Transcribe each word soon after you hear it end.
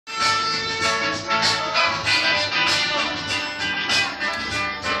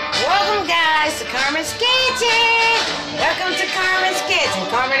Kitchen. Welcome to Carmen's Kitchen.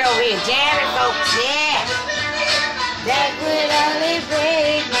 Carmen over here jamming, folks. Yeah. That would only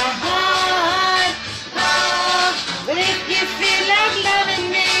break my heart. Oh, but if you feel like loving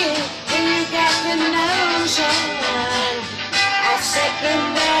me, then you got the notion. I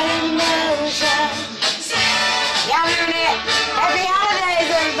second that emotion. Y'all remember that? Happy holidays,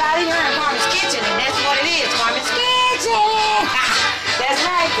 everybody. You're in Carmen's Kitchen, and that's what it is. Carmen's Kitchen. That's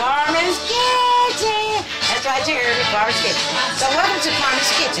right, Carmen's Kitchen. That's right, you heard it, Carmen's Kitchen. So welcome to Carmen's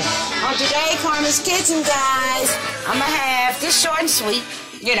Kitchen. On today, Carmen's Kitchen, guys, I'm going to have this short and sweet,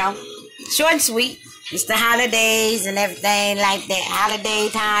 you know, short and sweet. It's the holidays and everything like that. Holiday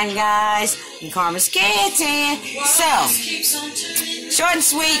time, guys, in Carmen's Kitchen. So, short and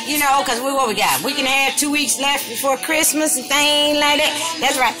sweet, you know, because what we got? We can have 2 weeks left before Christmas and things like that.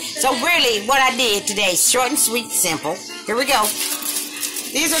 That's right. So, really, what I did today, short and sweet, simple. Here we go.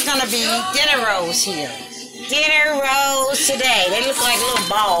 These are going to be dinner rolls here. Dinner rolls today. They look like little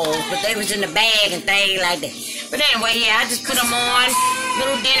balls, but they was in the bag and things like that. But anyway, yeah, I just put them on.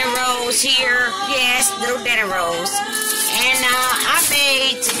 Little dinner rolls here. Yes, little dinner rolls. And I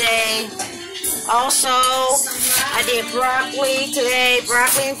made today, also, I did broccoli today.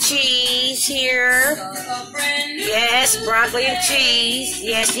 Broccoli and cheese here. Yes, broccoli and cheese.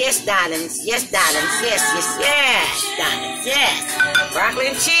 Yes, yes, darlings. Yes, darlings. Yes, yes, yes, darlings. Yes. Broccoli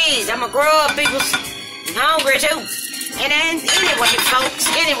and cheese. I'm going to grow up, people. I'm hungry, too. And then, anyway, folks,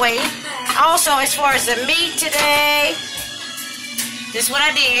 anyway, also, as far as the meat today, this is what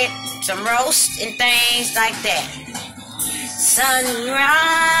I did. Some roast and things like that. Sunrise.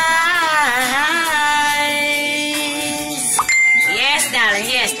 Yes, darling.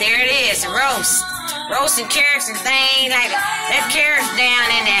 Yes, there it is. Roast. Roast and carrots and things like that. That carrot's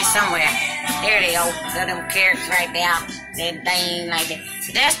down in there somewhere. There they go. Got them carrots right there. That thing like that.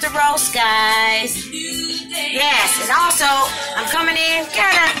 So that's the roast, guys. Yes, and also, I'm coming in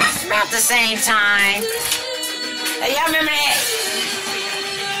kind of about the same time. Y'all remember that?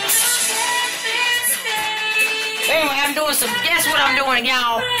 Anyway, I'm doing some, guess what I'm doing,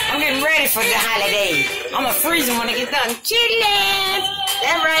 y'all? I'm getting ready for the holidays. I'm going to freeze them when I get done chilling.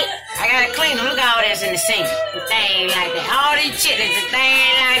 That's right. I got to clean them. Look at all this in the sink. The thing like that. All these chitlins and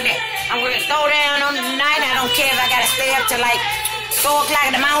things like that. I'm going to throw down on them tonight. I don't care if I got to stay up till like 4 o'clock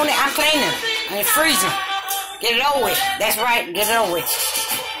in the morning. I'm cleaning them. I'm going to freeze them. Get it over with. That's right. Get it over with.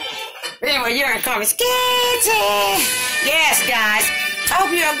 Anyway, you're in Carmen's Kitchen. Yes, guys. I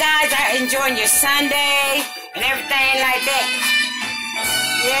hope you guys are enjoying your Sunday and everything like that.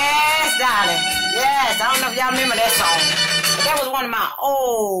 Yes, darling. Yes. I don't know if y'all remember that song. But that was one of my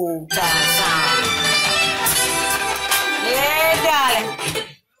old time songs. Yeah, darling.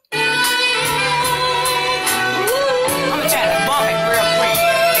 I'm going to try to bump it real quick.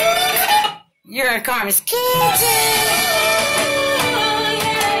 You're in Carmen's Kitchen.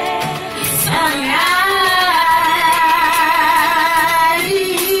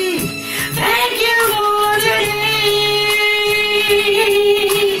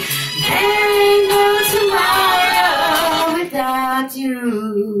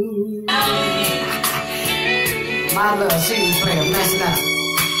 My little CD player messing up.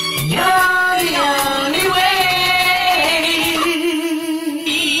 You're the only way.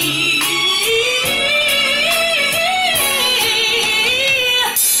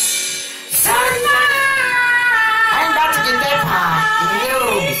 Sunrise. I'm about to get that high. Yo,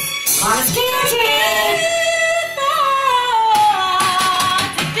 Carmen's Kitchen.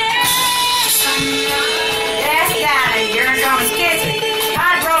 Yes, darling, you're in Carmen's Kitchen.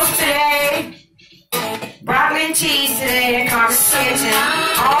 Hot roast today. Broccoli and cheese today at Carmen's Kitchen.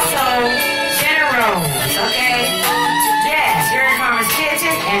 Also, dinner rolls, okay? Yes, you're in Carmen's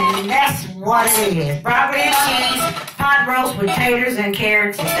Kitchen, and that's what it is. Broccoli and cheese, hot roast with taters and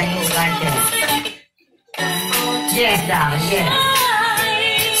carrots and things like that. Yes, darling, yes.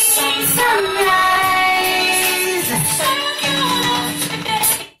 Sunrise.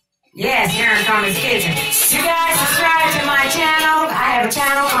 Yes, you're in Carmen's Kitchen. You guys subscribe to my channel. I have a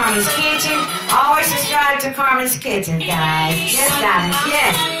channel, Carmen's Kitchen. Always subscribe to Carmen's Kitchen, guys. Yes, darling.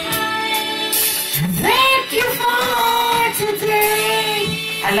 Yes. Thank you for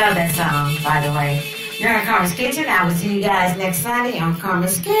today. I love that song, by the way. You're in Carmen's Kitchen. I will see you guys next Sunday on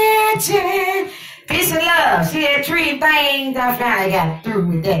Carmen's Kitchen. Peace and love. See that tree thing? I finally got through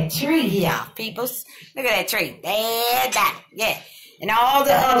with that tree here, peoples. Look at that tree. There, that. Yeah. And all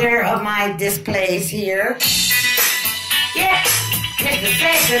the other of my displays here. Yeah, Mr.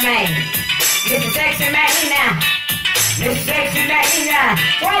 Sexy Man. Mr. Sexy Man now. Mr. Sexy Man now.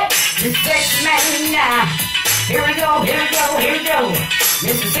 What? Mr. Sexy Man now. Here we go, here we go, here we go.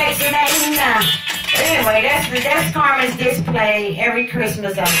 Mr. Sexy Man now. Anyway, that's Carmen's display. Every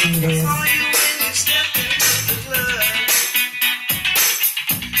Christmas I do this.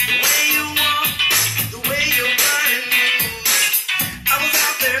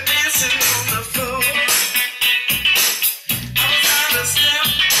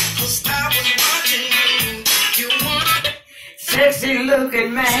 Sexy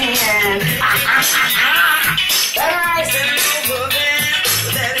looking man. Alright.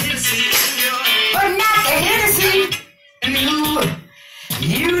 But not the Hennessy.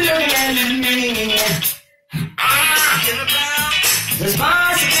 You looking at me.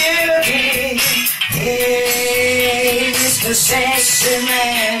 Responsibility is the sexy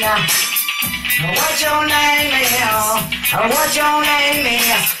man. What your name is? What your name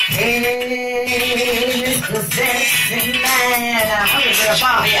is? Is the sexy man. I'm gonna put a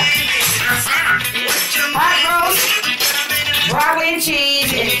ball here. Hot roast, broccoli and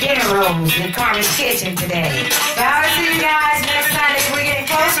cheese, and dinner rolls in Carmen's kitchen today. So I'll see you guys next Sunday. We're getting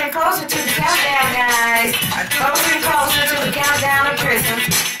closer and closer to the countdown, guys. Closer and closer to the countdown of Christmas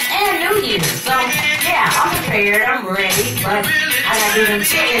and New Year's. So yeah, I'm prepared. I'm ready, but I gotta do them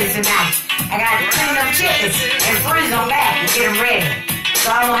chickens tonight. I gotta clean them chickens and freeze them back and get them ready. So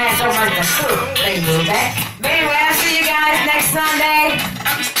I don't have so much to cook. They move back. But anyway, I'll see you guys next Sunday.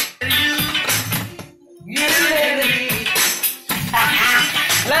 You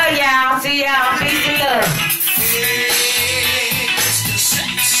Love y'all. See y'all. Peace and love.